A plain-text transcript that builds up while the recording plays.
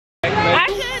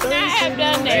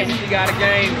plan. She got a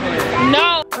game plan.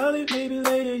 No. Maybe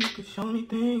later you could show me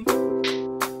things.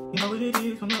 You know what it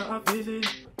is when I visit.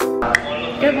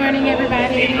 Good morning,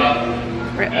 everybody.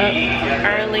 We're up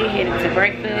early, headed to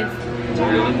breakfast.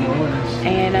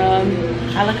 And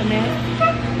I look a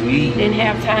mess. Didn't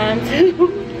have time to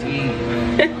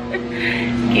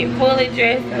get fully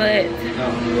dressed, but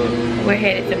we're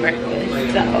headed to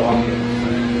breakfast. So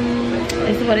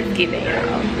this is what it's giving,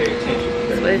 y'all.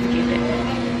 This is what it's giving.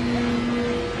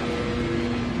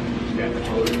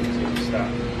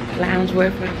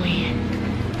 Loungewear for the win.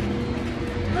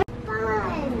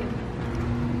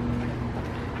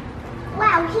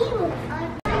 Wow, he was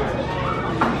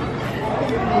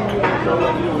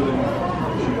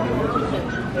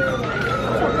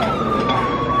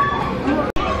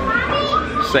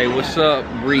Say what's up,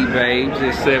 Bree babes.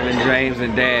 It's 7 James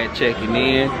and Dad checking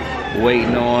in,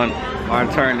 waiting on our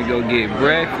turn to go get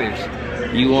breakfast.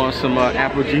 You want some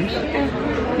apple juice?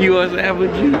 You want some apple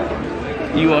juice?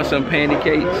 You want some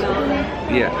pancakes?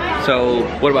 Yeah. So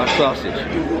what about sausage?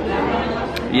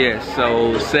 Yes,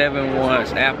 so 7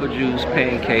 wants apple juice,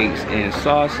 pancakes, and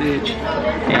sausage.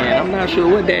 And I'm not sure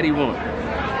what Daddy wants.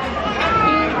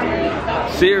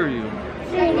 Cereal.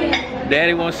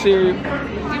 Daddy wants cereal.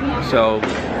 So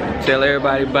tell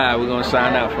everybody bye. We're gonna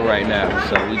sign out for right now.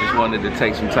 So we just wanted to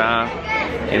take some time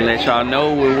and let y'all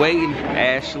know we're waiting.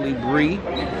 Ashley, Bree,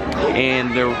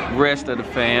 and the rest of the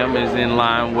fam is in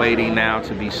line waiting now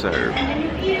to be served.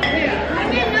 Yeah.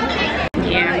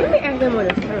 Let me ask them what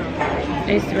it's from.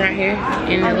 It's right here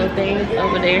in the little thing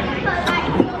over there.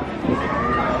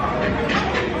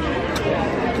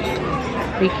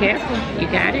 Be careful. You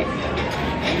got it?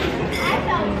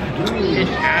 Good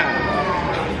job.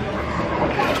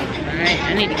 Alright, I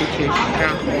need to get you a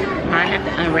straw. I have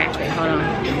to unwrap it. Hold on. I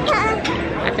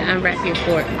have to unwrap your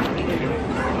fork.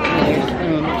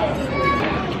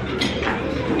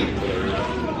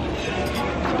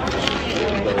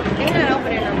 They're not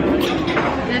opening no more.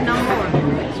 There's no more.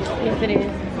 Yes, it is.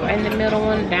 Right in the middle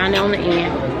one, down there on the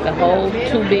end. The whole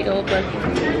 2 big old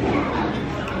buckets.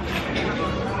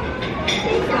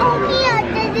 Sophia,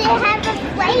 does it have a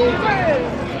flavor?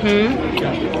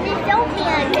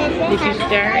 Sophia, does it Did you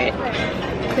stir it?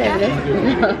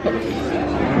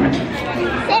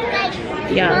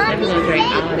 Y'all, so we're gonna drink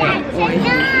all that orange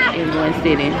juice in one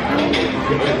sitting.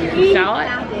 You saw it?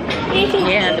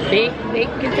 Yeah, the big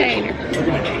container.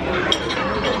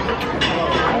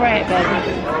 All right,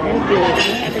 baby. That's good. You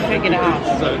have to drink it all.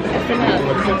 That's enough.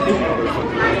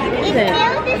 It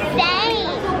smells the same.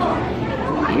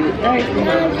 You thirsty,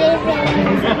 I'm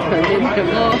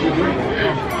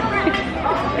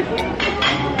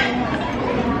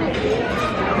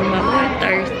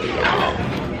thirsty, y'all.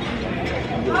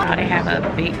 They have a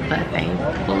big buffet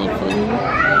full of food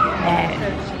that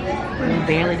we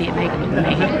barely did make it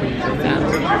made. So,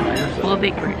 full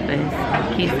big breakfast.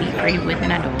 Kids eat free with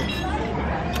an adult.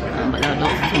 But the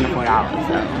adults is $24,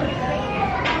 so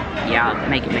y'all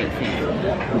make it make sense.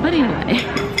 But anyway, we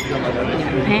got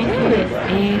pancakes,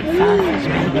 eggs, sausage,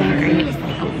 bacon, grits,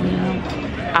 oatmeal,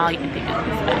 all you can think of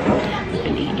stuff. We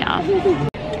can eat, y'all.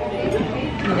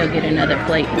 Let me go get another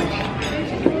plate.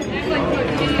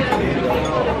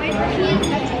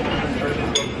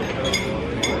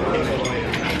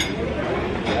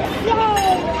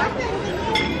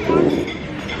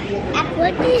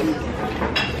 What is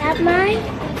that mine?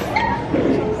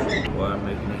 Why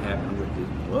making it happen with this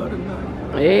butter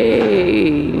knife?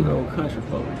 Hey. Good old country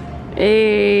folk.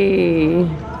 Hey.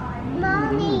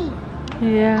 Mommy.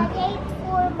 Yeah. I ate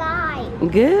 4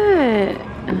 bites. Good.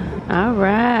 All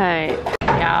right.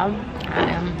 Y'all, I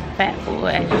am fat full,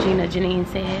 as Janine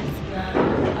says.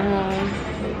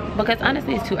 Because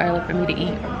honestly, it's too early for me to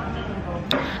eat.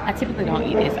 I typically don't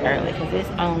eat this early because it's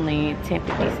only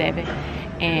 10:57.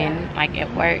 And like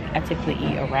at work, I typically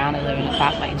eat around 11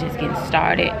 o'clock, like just getting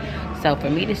started. So for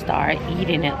me to start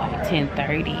eating at like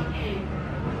 10:30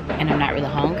 and I'm not really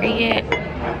hungry yet,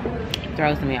 it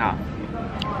throws me off.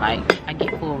 Like I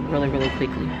get full really, really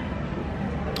quickly.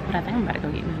 But I think I'm about to go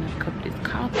get me another cup of this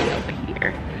coffee over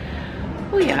here.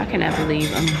 Oh yeah, I cannot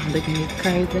believe I'm looking this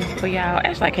crazy for y'all.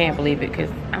 Actually, I can't believe it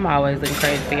because I'm always looking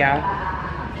crazy for y'all. I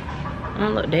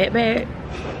don't look that bad.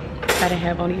 I didn't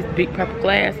have on these big purple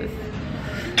glasses.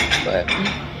 But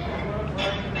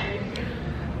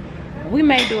we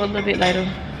may do a little bit later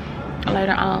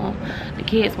on. The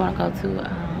kids want to go to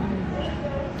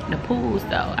the pool,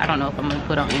 so I don't know if I'm gonna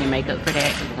put on any makeup for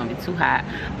that because it's gonna be too hot.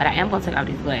 But I am gonna take off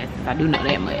these glasses. I do know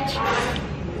that much.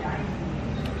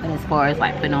 But as far as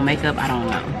like putting on makeup, I don't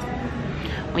know.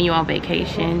 When you're on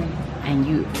vacation and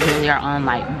you really are on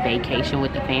like vacation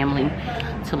with the family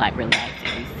to like relax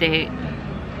and reset,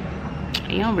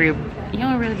 You don't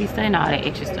really be studying all that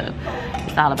extra stuff.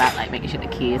 It's all about like making sure the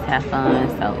kids have fun.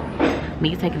 So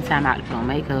me taking time out to put on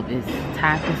makeup is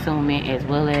time consuming, as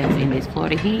well as in this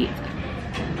Florida heat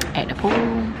at the pool.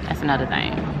 That's another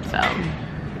thing. So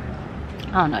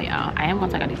I don't know, y'all. I am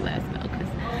gonna take out these glasses though, because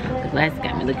the glasses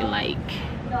got me looking like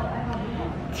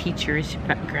teachers,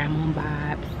 grandma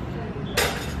vibes.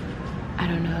 I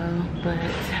don't know, but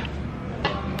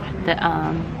the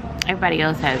everybody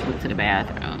else has went to the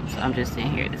bathroom, so I'm just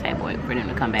sitting here at the table waiting for them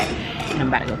to come back, and I'm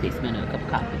about to go fix me another cup of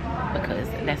coffee because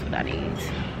that's what I need.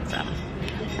 So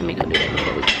let me go do that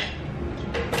before we go.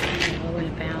 I went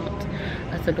and found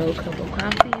us a gold cup of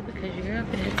coffee because you're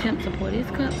up and attempt to pour this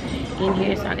cup in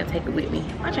here so I can take it with me.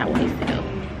 Watch out, waste it up.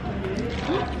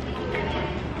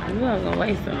 I knew I was gonna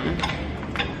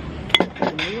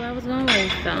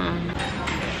waste some.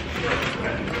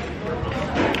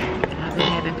 I've been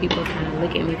having people kind of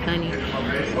look at me funny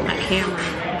on my camera.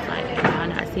 It's like, y'all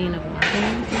not seeing the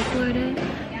walk-ins in Florida?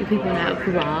 The people not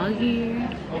vlog here?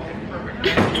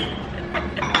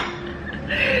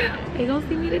 They gonna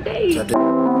see me today.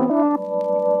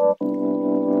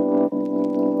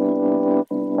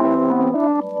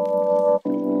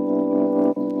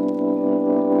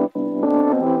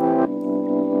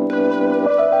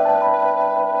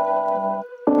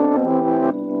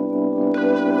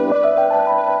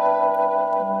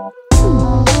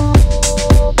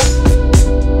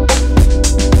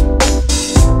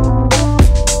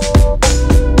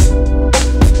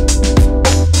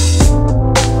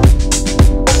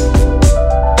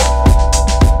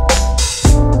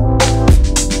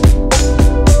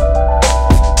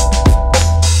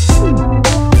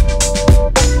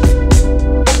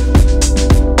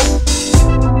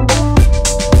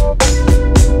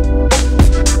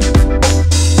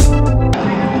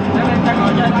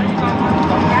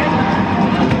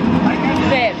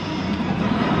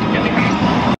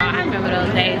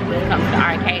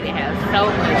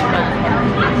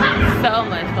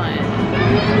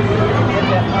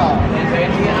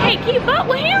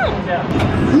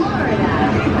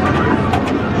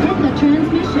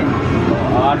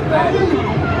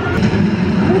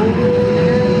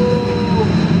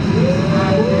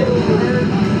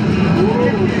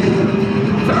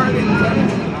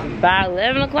 By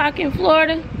 11 o'clock in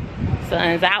Florida,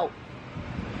 sun's out.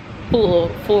 Full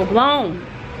blown.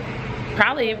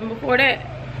 Probably even before that.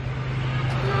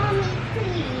 Mommy,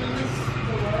 please.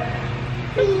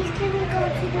 Please, can we go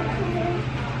to the pool?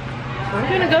 We're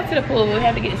gonna go to the pool. We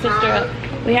have to get sister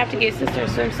we have to get sister a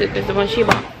swimsuit because the one she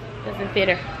bought doesn't fit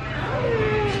her.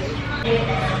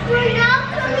 We're not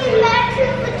coming back to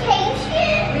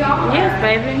vacation? Yes,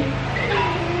 baby.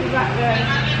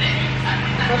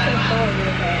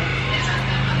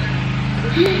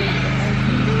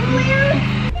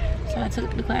 So I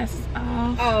took the glasses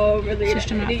off. Oh, really?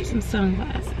 Sister knocked some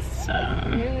sunglasses. So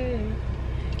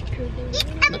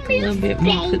look a little bit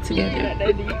more put together.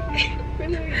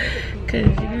 Cause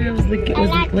the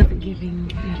girl wasn't giving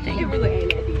nothing. It really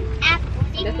ain't that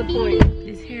deep. That's the point.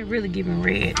 This hair really giving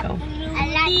red though.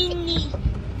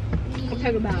 I'm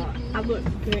talking about, I look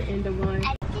good in the one.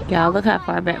 Y'all, look how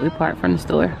far back we parked from the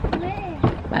store.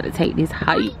 About to take this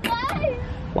hike.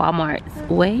 Walmart's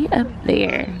way up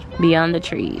there beyond the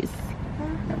trees.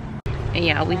 And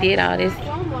y'all, we did all this.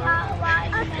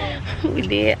 We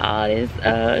did all this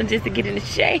just to get in the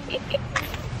shade.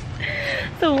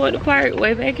 So we went to park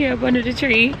way back here up under the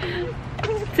tree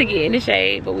to get in the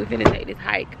shade. But we finna take this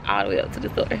hike all the way up to the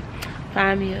store.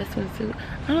 Find me a swimsuit.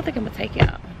 I don't think I'm gonna take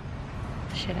y'all.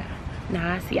 Should I?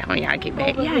 Nah, I see y'all when y'all get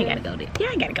back. Y'all ain't gotta go there. Y'all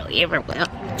ain't gotta go everywhere.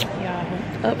 Y'all,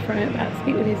 up front, about to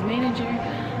speak with his manager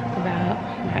about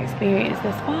my experience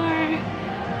thus far.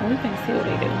 And we can see what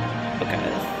they do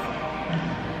because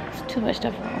it's too much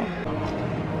stuff wrong.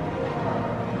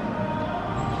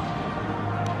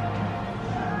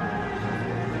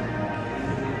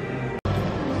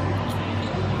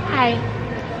 Hi.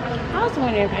 I was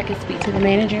wondering if I could speak to the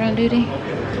manager on duty.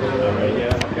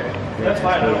 That's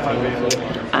fine.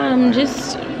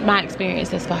 Just my experience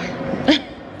thus far. Did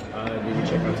you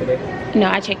check out today? No,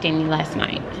 I checked in last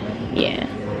night. Yeah.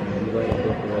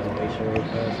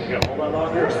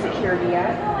 There's security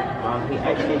at. He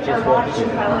actually just walked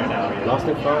in. Lost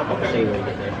in front. I'll show you when you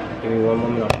get there. Give me one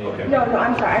moment. I'll show you. No,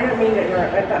 I'm sorry. I didn't mean that you're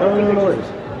at that. No worries. I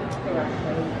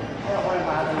don't want to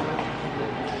bother you.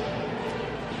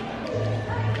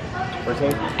 First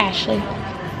name? Ashley.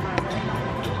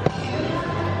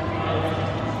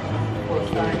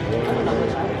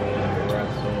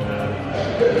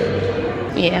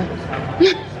 Yeah.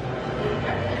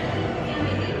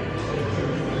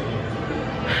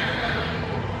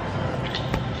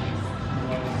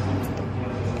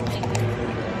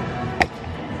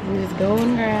 go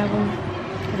and grab them.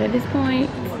 Because at this point,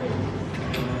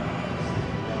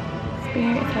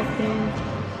 experience has been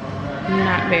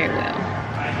not very well.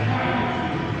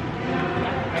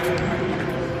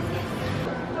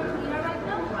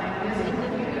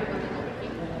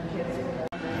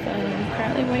 So I'm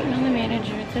currently waiting on the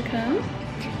manager to come.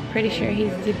 Pretty sure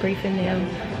he's debriefing them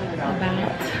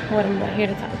about what I'm here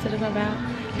to talk to them about.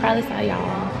 Probably saw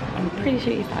y'all. I'm pretty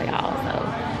sure he saw y'all, so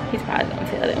he's probably gonna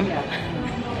tell them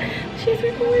she's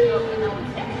recording.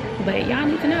 But y'all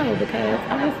need to know, because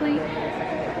honestly,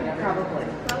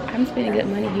 I'm spending good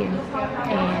money here,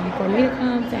 and for me to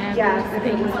come to have these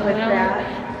things going on,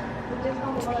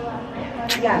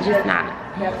 just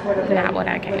not what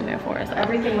I came there for. So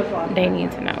they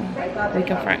need to know. We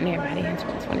confronting everybody in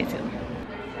 2022.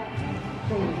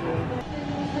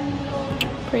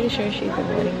 Pretty sure she's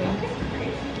avoiding me.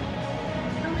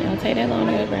 It don't take that long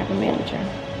to go grab a manager.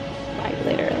 Like,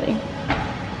 literally.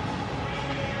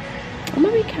 I'm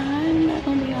gonna be kind. I'm not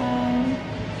gonna be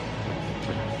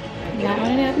loud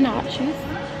and obnoxious.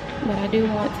 But I do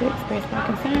want to express my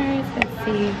concerns and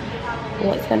see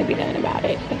what's gonna be done about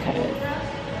it, because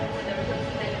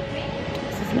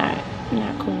this is not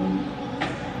cool.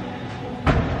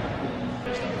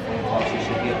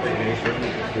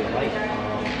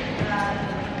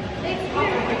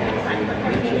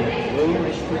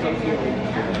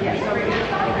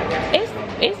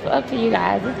 It's up to you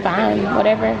guys. It's fine.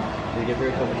 Whatever.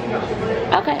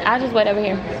 Okay, I'll just wait over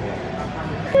here.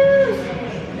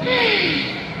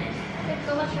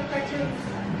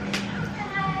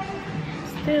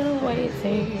 Still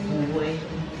waiting.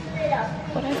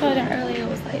 What I told her earlier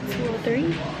was like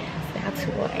 2:03. It's now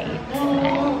 2:08.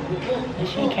 And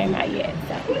she ain't came out yet,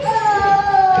 so.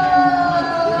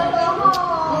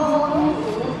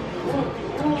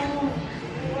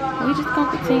 We just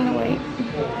gonna continue to wait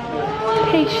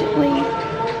patiently.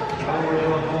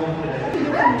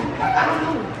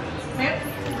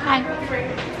 Hi.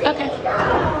 Okay.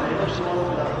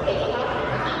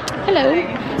 Hello.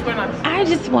 I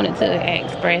just wanted to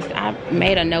express, I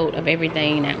made a note of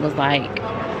everything that was like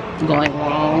going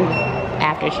wrong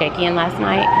after check-in last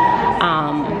night.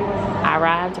 I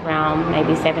arrived around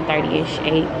maybe 7:30ish,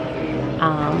 8.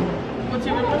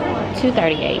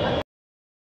 2:38.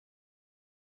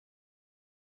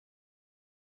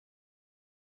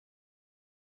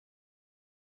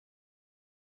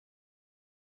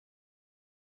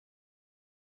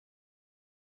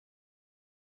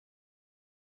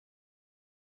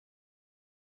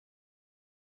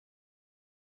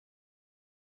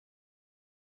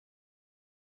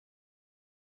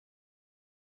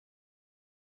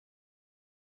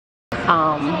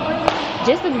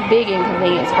 Just a big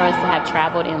inconvenience for us to have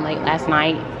traveled in late last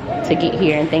night to get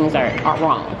here, and things are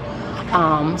wrong.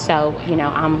 So, you know,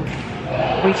 I'm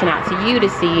reaching out to you to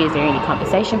see, is there any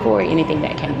compensation for it, anything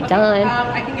that can be done?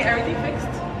 I can get everything fixed.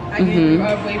 I gave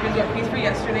waivers or fees for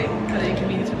yesterday for the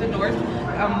inconvenience with the doors.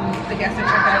 The guests that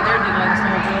checked out there didn't let us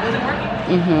know the door wasn't working.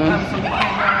 So we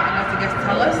can't go unless the guests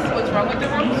tell us what's wrong with the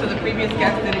room. So the previous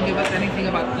guests didn't give us anything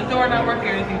about the door not working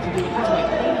or anything to do with the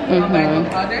toilet. But I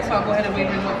apologize, so I'll go ahead and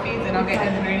waive resort fees, and I'll get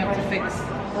engineering up to fix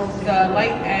the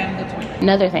light and the toilet.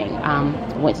 Another thing,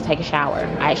 went to take a shower.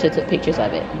 I actually took pictures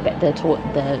of it. The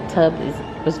tub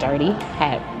was dirty,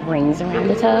 had rings around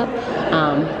the tub.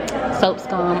 Soap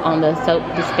scum on the soap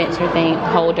dispenser thing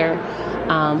holder,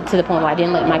 to the point where I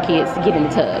didn't let my kids get in the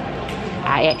tub.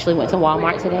 I actually went to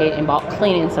Walmart today and bought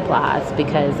cleaning supplies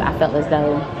because I felt as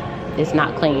though it's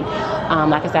not clean.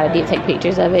 Like I said, I did take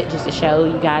pictures of it just to show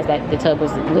you guys that the tub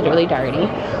was literally dirty.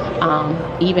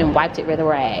 Even wiped it with a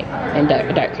rag and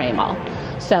dirt came off.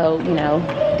 So, you know,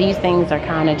 these things are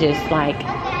kind of just like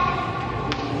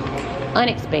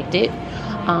unexpected,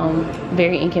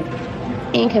 very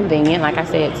inconvenient. Like I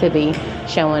said, to be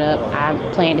showing up, I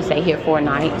plan to stay here 4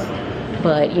 nights,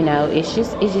 but you know, it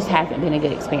just hasn't been a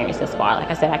good experience thus far.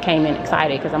 Like I said, I came in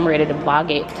excited because I'm ready to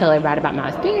vlog it, tell everybody about my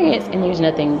experience, and there's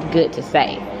nothing good to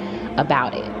say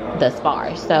about it thus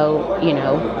far. So, you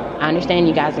know, I understand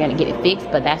you guys are gonna get it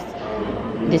fixed, but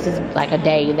this is like a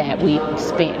day that we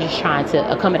spent just trying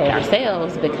to accommodate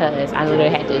ourselves, because I literally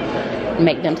had to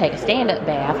make them take a stand-up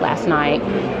bath last night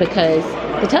because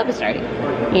the tub is dirty. You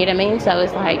know what I mean? So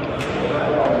it's like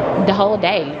the whole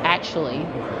day actually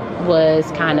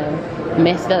was kind of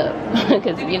messed up.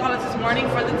 Because did you call us this morning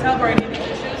for the tub or any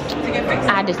issues to get fixed?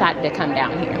 I decided to come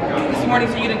down here this morning,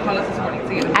 so you didn't call us this morning to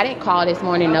together? I didn't call this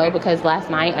morning, no, because last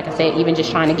night, like I said, even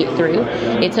just trying to get through,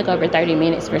 it took over 30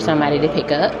 minutes for somebody to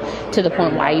pick up, to the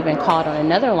point where I even called on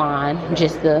another line,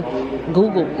 just the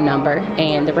Google number,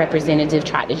 and the representative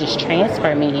tried to just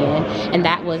transfer me in, and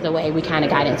that was the way we kind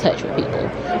of got in touch with people.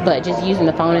 But just using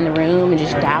the phone in the room and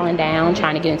just dialing down,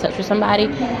 trying to get in touch with somebody,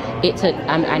 it took,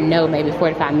 I know, maybe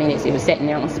 45 minutes. It was sitting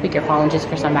there on speakerphone just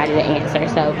for somebody to answer.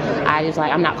 So I was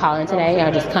like, I'm not calling today.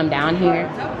 I'll just come down here.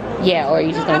 Yeah, or are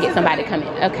you just gonna get somebody to come in?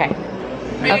 Okay.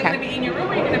 Are you gonna be in your room,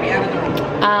 or are you gonna be out of the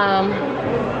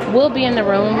room? We'll be in the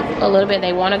room a little bit.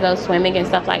 They want to go swimming and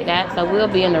stuff like that, so we'll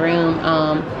be in the room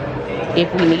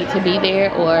if we need to be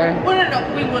there. Or Well,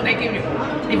 no, we will. They give you.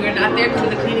 If you're not there because of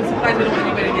the cleaning supplies, we don't want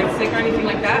anybody to get sick or anything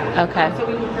like that. Okay. So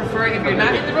we would prefer if you're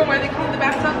not in the room where they clean the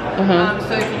bathtub.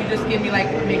 So if you just give me like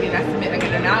maybe an estimate, like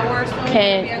in an hour or so.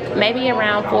 maybe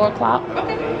around 4 o'clock.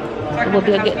 Okay. So I Will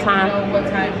be a good time. Know what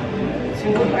time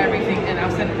to do everything, and I'll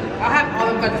have all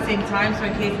of them at the same time, so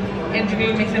in case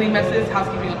engineering makes any messes,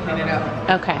 housekeeping will clean it up.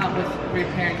 Okay. With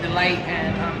repairing the light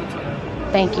and the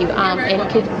toilet. Thank you. And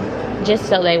could, just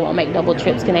so they won't make double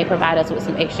trips, can they provide us with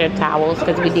some extra towels?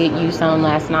 Because we did use some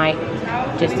last night,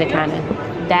 just to kind of,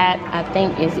 that I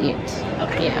think is it.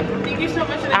 Okay. Yeah. Thank you so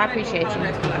much. I appreciate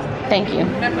you. Thank you.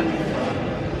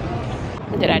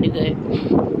 Did I do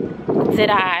good? Did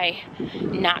I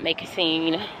not make a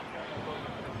scene?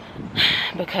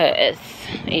 Because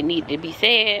it needed to be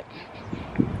said,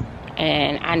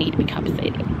 and I need to be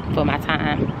compensated for my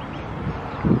time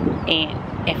and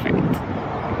effort.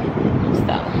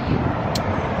 So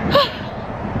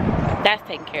that's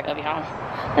taken care of, y'all.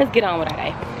 Let's get on with our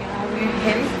day. We're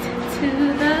headed to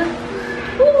the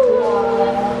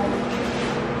pool.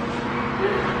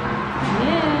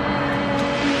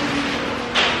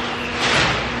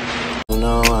 You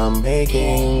know I'm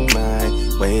making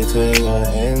my way to your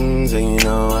ends, and you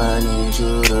know I need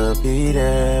you to be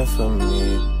there for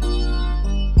me.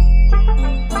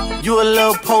 You a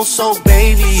little post-so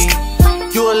baby,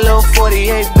 you a little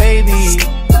 48 baby.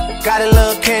 Got a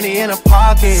little candy in her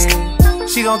pocket,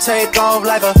 she gon' take off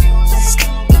like a.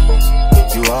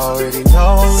 You already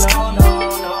know.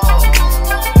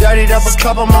 Dirtied up a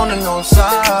cup, I'm on the north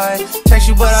side. Text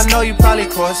you, but I know you probably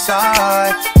cross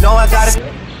side. No, I gotta.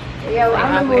 Yo, I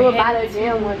remember we were by the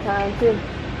gym one time too.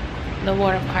 The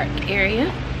Waterpark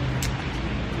area,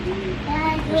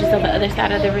 which is on the other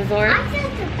side of the resort.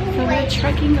 So we're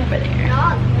trekking over there.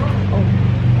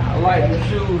 I like the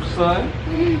shoes, son.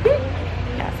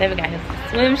 Y'all said we got his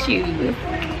swim shoes. I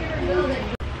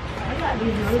got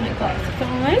these really close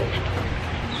on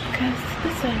because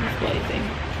the sun is blazing.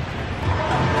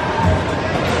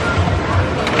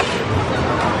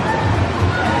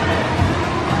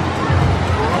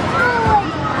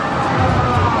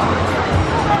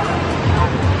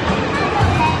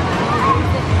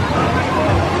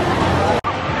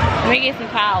 Let me get some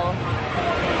towels.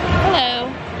 Hello.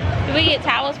 Do we get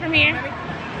towels from here?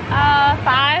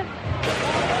 5.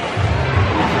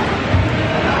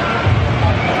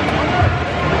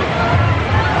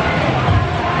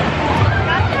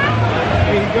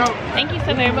 There you go. Thank you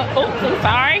so very much. Oh, I'm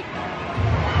sorry.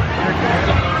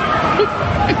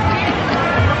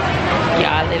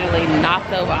 Y'all literally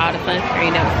knocked over all the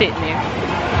sunscreen that was sitting there.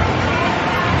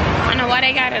 I don't know why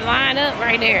they got it lined up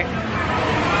right there.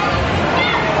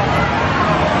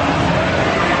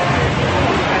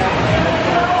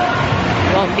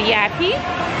 Want VIP?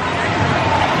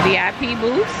 VIP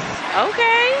booths?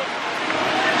 Okay.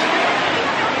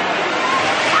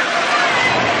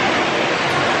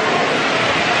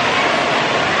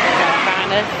 Gotta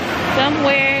find us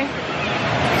somewhere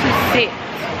to sit.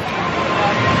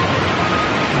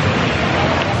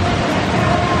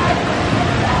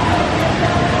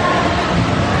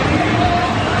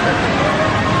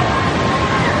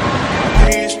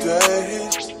 These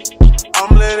days,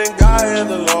 I'm letting God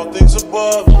handle all things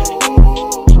above.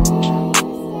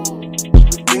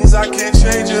 The things I can't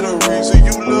change are the reason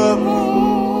you love me.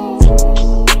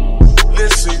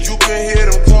 Listen, you can hear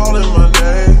them calling my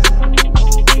name.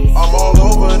 I'm all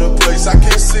over the place, I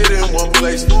can't sit in one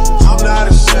place. I'm not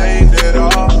ashamed at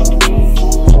all.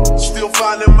 Still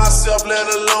finding myself, let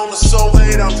alone the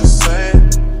soulmate, I'm just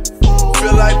saying.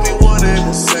 Feel like we one and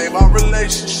the same, our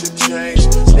relationship changed.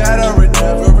 That or it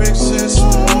never existed.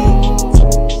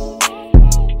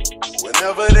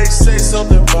 Whenever they say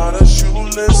something about us, you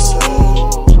listen.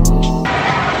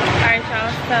 Alright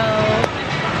y'all, so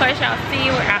of course y'all see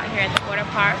we're out here at the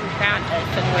Waterpark. We found us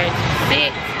somewhere to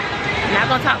sit. I'm not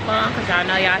gonna talk long because y'all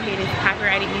know y'all hear this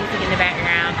copyrighted music in the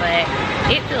background, but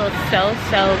it feels so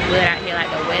good out here. Like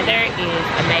the weather is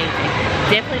amazing.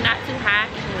 Definitely not too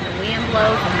hot even when the wind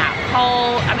clothes. I'm not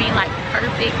cold. I mean, like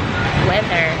perfect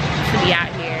weather to be out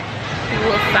here.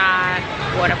 Poolside,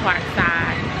 Waterpark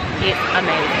side. It's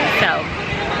amazing. So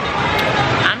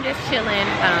I'm just chilling.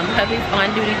 Hubby's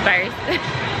on duty first.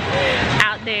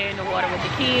 Out there in the water with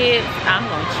the kids. I'm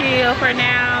gonna chill for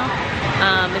now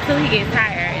until he gets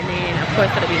tired, and then of course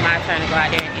it'll be my turn to go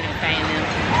out there and entertain them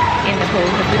in the pool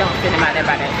because we don't send them out there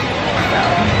by themselves. So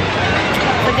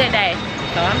it's a good day.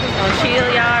 So I'm just gonna chill,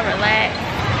 y'all, relax,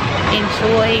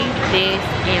 enjoy this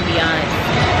ambiance,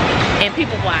 and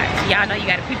people watch. Y'all know you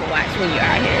gotta people watch when you're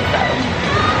out here. So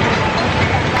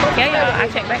yeah, y'all, I'll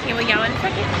check back in with y'all in a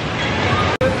second.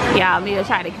 Y'all, Mia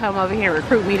tried to come over here and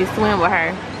recruit me to swim with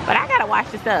her, but I gotta watch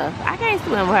the stuff. I can't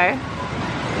swim with her.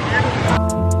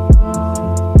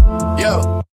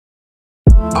 Yo,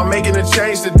 I'm making a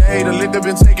change today. The liquor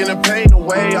been taking the pain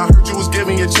away. I heard you was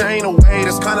giving your chain away.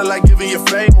 That's kinda like giving your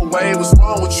fame away. What's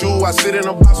wrong with you? I sit in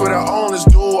a box where the owners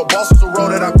do. A boss is a role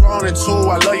that I've grown into.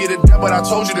 I love you to death, but I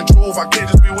told you the truth. I can't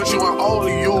just be with you and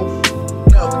only you.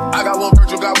 I got one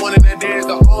Virgil, got one, and that there's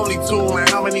the only two, man.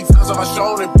 How many times have I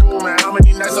shown and proved, man? How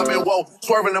many nights I've been woke,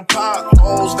 swerving the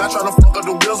potholes, not trying to fuck up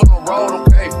the wheels on the road,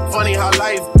 okay? Funny how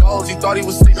life goes. He thought he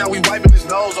was sick, now we wiping his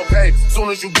nose, okay? Soon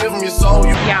as you give him your soul,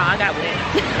 you... Y'all, I got wet.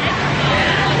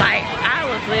 Like, I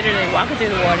was literally walking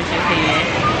through the water just then,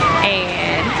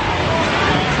 and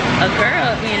a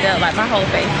girl ended up, like, my whole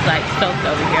face is, like, soaked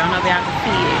over here. I don't know if y'all can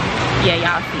see it. Yeah,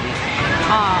 y'all see it.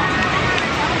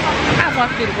 I was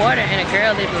walking through the water and a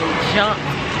girl literally jumped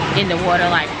in the water,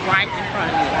 like right in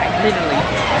front of me, like literally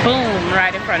boom,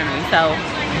 right in front of me. So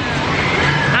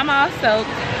I'm all soaked.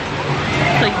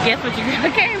 So guess what your girl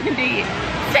came and did?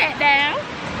 Sat down,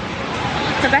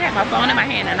 because I had my phone in my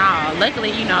hand and all.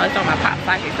 Luckily, you know, it's on my pop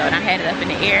socket, so I had it up in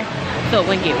the air so it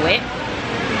wouldn't get wet.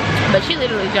 But she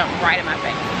literally jumped right in my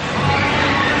face.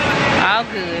 All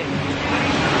good,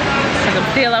 because I'm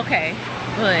still okay.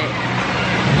 But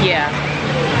yeah,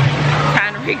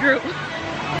 time to regroup.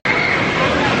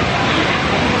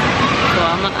 So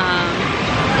I'm gonna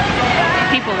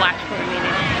people watch for a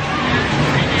minute,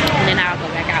 and then I'll go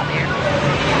back out there.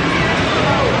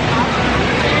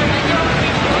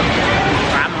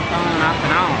 Try my phone off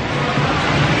and on.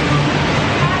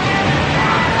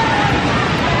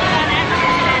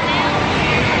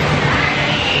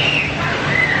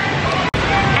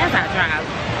 As I drive,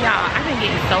 y'all, I've been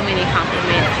getting so many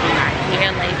compliments from my hair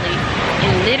lately,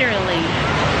 and literally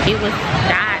it was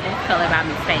dyed this color by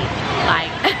mistake.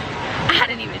 Like I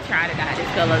didn't even try to dye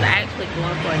this color. I was actually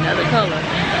going for another color,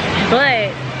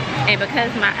 and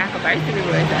because my anniversary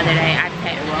was the other day, I just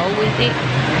had to roll with it.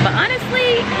 But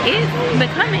honestly, it's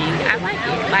becoming. I like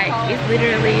it. Like it's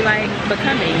literally like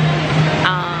becoming. It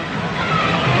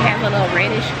has a little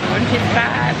reddish orangish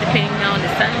vibe depending on the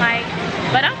sunlight.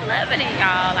 But I'm loving it,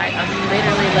 y'all. Like, I'm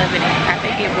literally loving it. I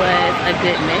think it was a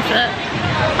good mess up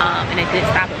and a good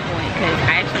stopping point, because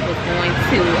I actually was going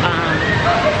to,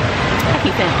 I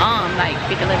keep saying like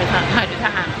 50, 100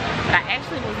 times, but I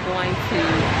actually was going to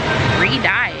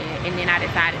re-dye it, and then I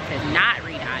decided to not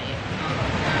re-dye it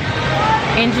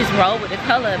and just roll with the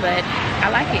color. But I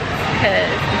like it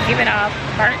because it's giving off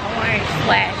burnt orange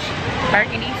 /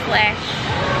 burgundy /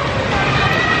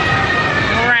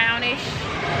 brownish.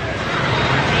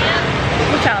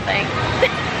 What y'all think?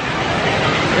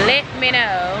 Let me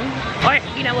know. Or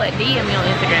you know what, DM me on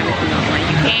Instagram if you want one.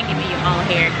 You can give me your own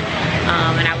hair,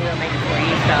 and I will make it for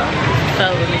you.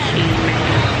 So the machine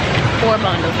made 4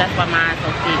 bundles. That's why mine's so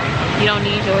thick. You don't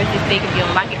need yours this thick. If you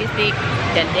don't like it this thick,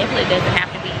 that definitely doesn't have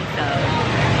to be. So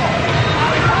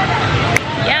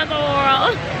yeah,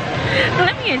 girl.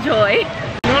 Let me enjoy.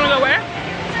 You wanna go where?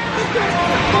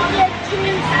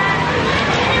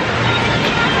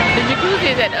 The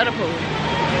jacuzzi is at the other pool.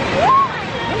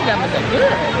 Those gummies are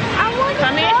good.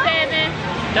 Come in,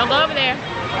 7. Don't go over there.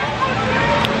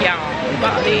 Y'all, we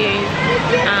bought these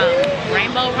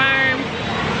rainbow worms.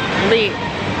 Lit.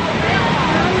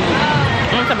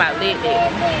 I'm talking about lit.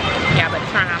 Y'all better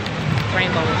try them.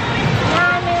 Rainbow.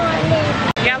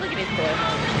 Y'all look at this boy.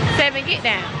 7, get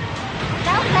down.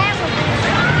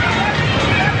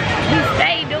 He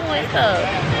stay doing stuff.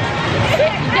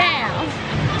 Sit down.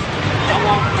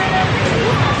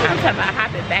 I'm talking about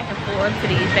hopping back and forth to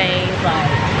these things, like,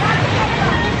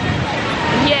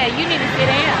 yeah, you need to sit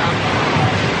down.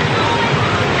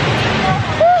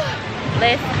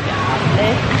 Let's.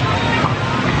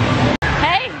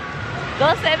 Hey,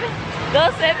 go 7, go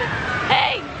 7.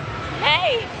 Hey,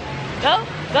 go.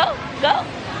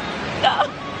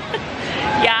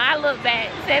 Y'all, I look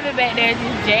back, 7 back there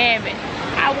just jamming.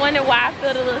 I wonder why I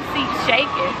feel the little seat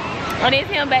shaking. And it's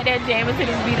him back there jamming to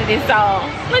the beat of this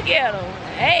song. Look at him.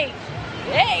 Hey.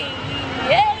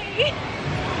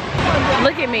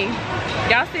 Look at me.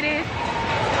 Y'all see this?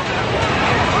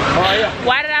 Oh, yeah.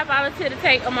 Why did I volunteer to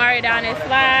take Amari down that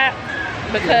slide?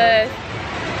 Because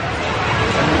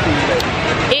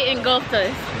it engulfed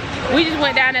us. We just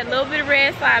went down that little bit of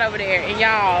red slide over there, and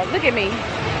y'all, look at me.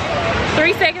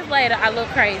 3 seconds later, I look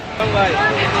crazy.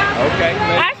 Okay.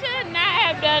 I should not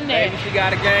have done that. Maybe she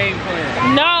got a game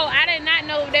plan. No, I did not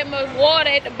know that much water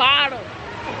at the bottom.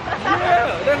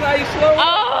 Yeah, that's how you slow it.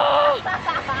 Oh,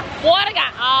 water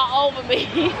got all over me.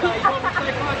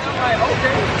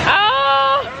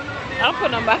 Oh, I'm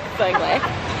putting on my sunglasses.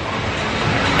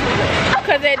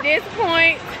 Cause at this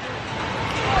point,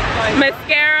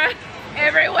 mascara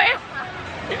everywhere.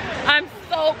 I'm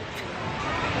soaked,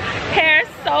 hair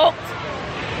soaked.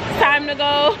 Time to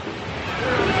go.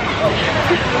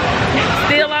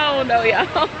 Still on though,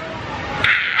 y'all.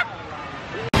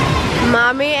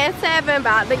 Mommy and Seven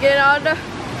about to get on the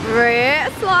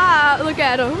red slide. Look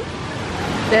at them.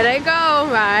 There they go,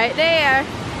 right there.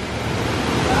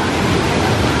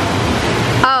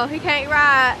 Oh, he can't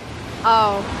ride.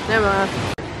 Oh, never mind.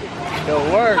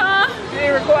 Don't worry. You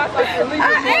didn't record us.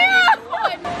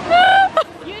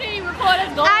 You didn't even record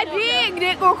us going. I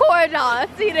did record y'all.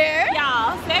 See there?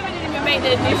 Y'all, Seven didn't even make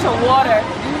the initial water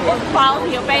fall to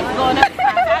your face going up the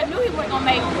slide. I knew he wasn't gonna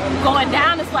make going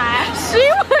down the slide. She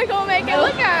wasn't gonna make it.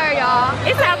 Look at her, y'all.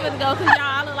 It's time for us to go because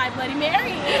y'all look like Bloody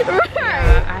Mary.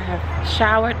 Right. I have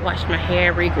showered, washed my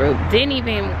hair, regrouped. Didn't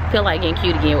even feel like getting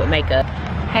cute again with makeup.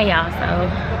 Hey y'all, so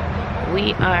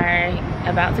we are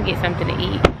about to get something to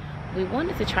eat. We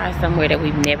wanted to try somewhere that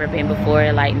we've never been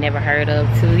before, like never heard of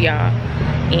too, y'all.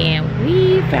 And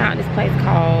we found this place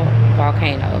called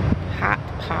Volcano Hot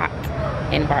Pot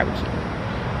and Barbecue.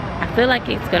 I feel like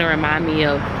it's gonna remind me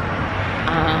of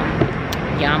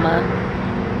Yama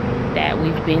that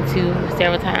we've been to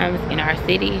several times in our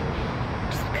city,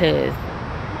 just because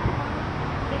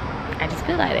I just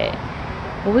feel like that.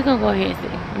 But we're gonna go ahead and see.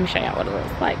 Let me show y'all what it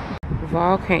looks like.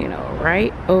 Volcano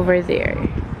right over there.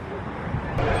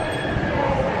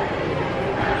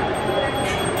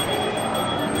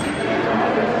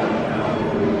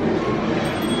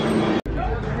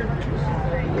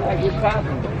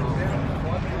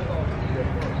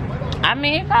 I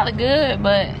mean, it's probably good,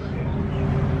 but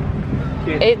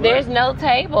there's no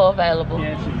table available.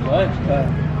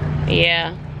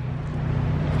 Yeah.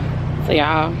 So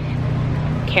y'all,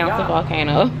 Council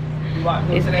Volcano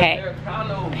is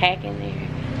packing there,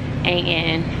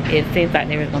 and it seems like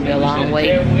there is gonna be a long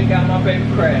wait. We got my baby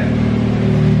crab.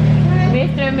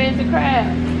 Mr. and Mr. Crab.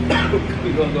 We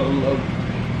gonna go low.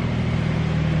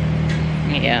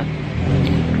 Yeah.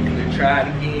 Try it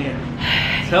again.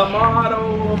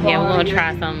 Tomato. Yeah, we're gonna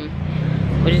try something.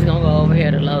 We're just gonna go over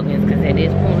here to Logan's because at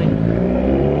this point,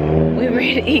 we're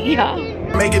ready to eat, y'all.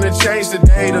 Making a change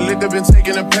today, the liquor been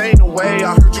taking the pain away.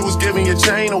 I heard you was giving your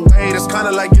chain away. That's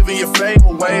kinda like giving your fame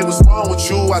away. What's wrong with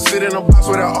you? I sit in a box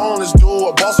where the owners do.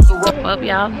 A boss is a rope. Up,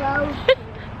 y'all.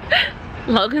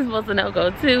 Logan's supposed to know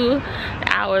go 2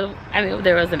 hours. I mean,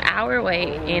 there was an hour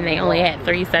wait, and they only had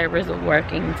 3 servers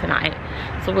working tonight.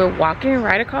 So we're walking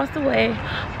right across the way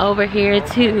over here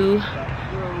to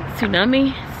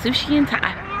Tsunami Sushi and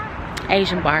Thai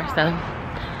Asian bar. So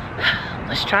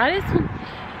let's try this one.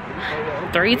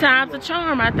 3 times the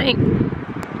charm, I think.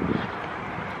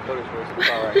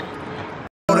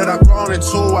 That I've grown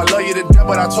into. I love you to death,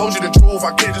 but I told you the truth.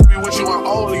 I can't just be with you and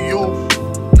only you.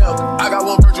 I got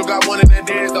one Virgil, got one, and that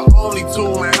there's the only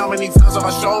 2, man. How many times have I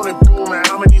shown and proved, man?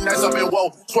 How many nights I've been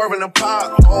woke, swerving the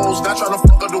potholes, not trying to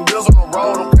fuck up the wheels on the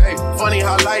road, okay? Funny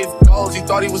how life goes. He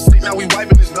thought he was sick, now we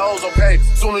wiping his nose, okay?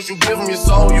 Soon as you give him your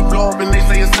soul, you blow up and they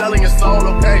say you're selling your soul,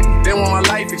 okay? They want my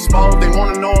life exposed, they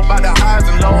want to know about the highs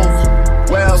and lows.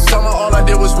 Well, summer all I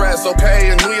did was rest, okay?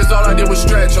 And New Year's all I did was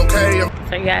stretch, okay?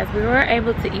 So you guys, we were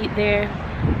able to eat there,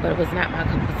 but it was not my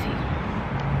cup of tea.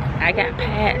 I got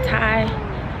pad Thai.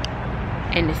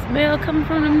 And the smell coming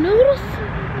from them noodles,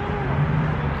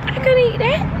 I could eat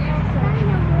that.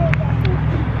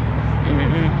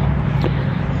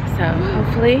 So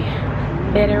hopefully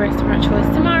better restaurant choice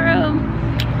tomorrow,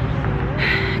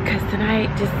 because tonight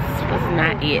just was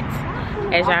not it.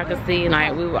 As y'all can see,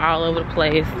 like, we were all over the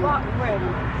place,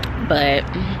 but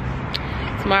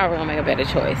tomorrow we're gonna make a better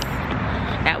choice.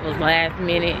 That was last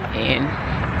minute, and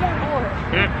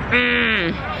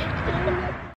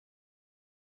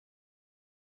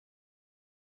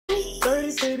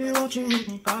Baby, won't you meet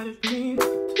me by the beach?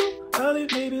 Early,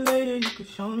 maybe later, you could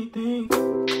show me things.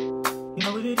 You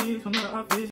know what it is whenever I visit.